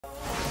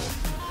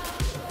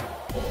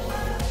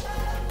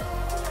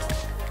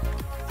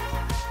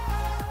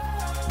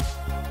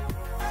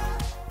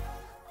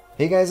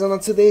Hey guys, on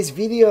today's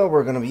video,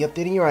 we're going to be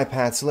updating your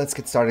iPad. So let's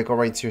get started. Go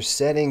right to your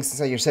settings.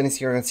 Inside your settings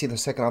here, you're going to see the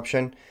second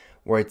option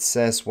where it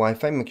says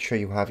Wi-Fi. Make sure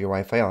you have your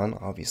Wi-Fi on,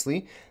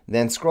 obviously.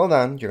 Then scroll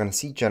down, you're going to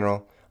see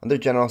General. Under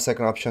General,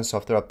 second option,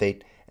 Software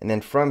Update. And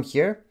then from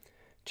here,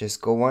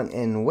 just go on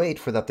and wait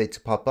for the update to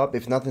pop up.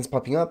 If nothing's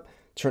popping up,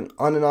 turn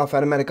on and off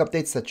automatic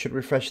updates. That should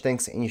refresh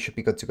things and you should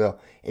be good to go.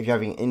 If you're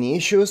having any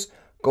issues,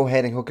 go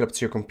ahead and hook it up to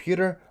your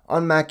computer.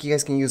 On Mac, you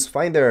guys can use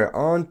Finder.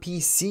 On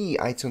PC,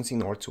 iTunes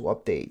in order to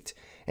update.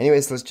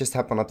 Anyways, let's just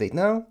tap on update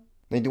now.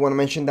 I do want to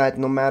mention that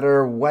no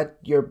matter what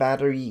your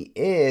battery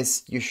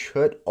is, you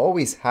should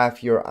always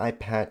have your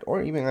iPad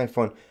or even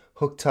iPhone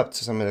hooked up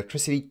to some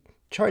electricity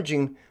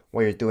charging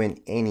while you're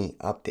doing any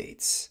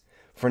updates.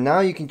 For now,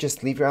 you can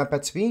just leave your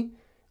iPad to be.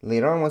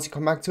 Later on, once you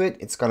come back to it,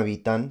 it's going to be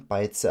done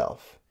by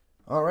itself.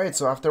 Alright,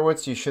 so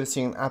afterwards, you should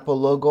see an Apple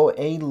logo,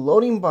 a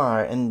loading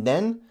bar, and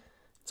then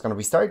it's going to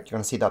restart. You're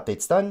going to see the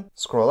update's done.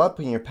 Scroll up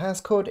in your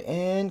passcode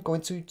and go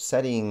into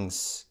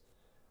settings.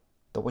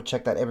 Double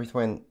check that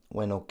everything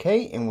went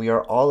okay and we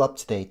are all up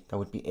to date. That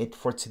would be it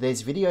for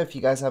today's video. If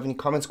you guys have any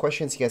comments,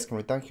 questions, you guys can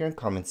write down here in the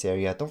comments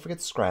area. Don't forget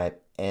to subscribe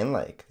and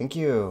like. Thank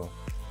you.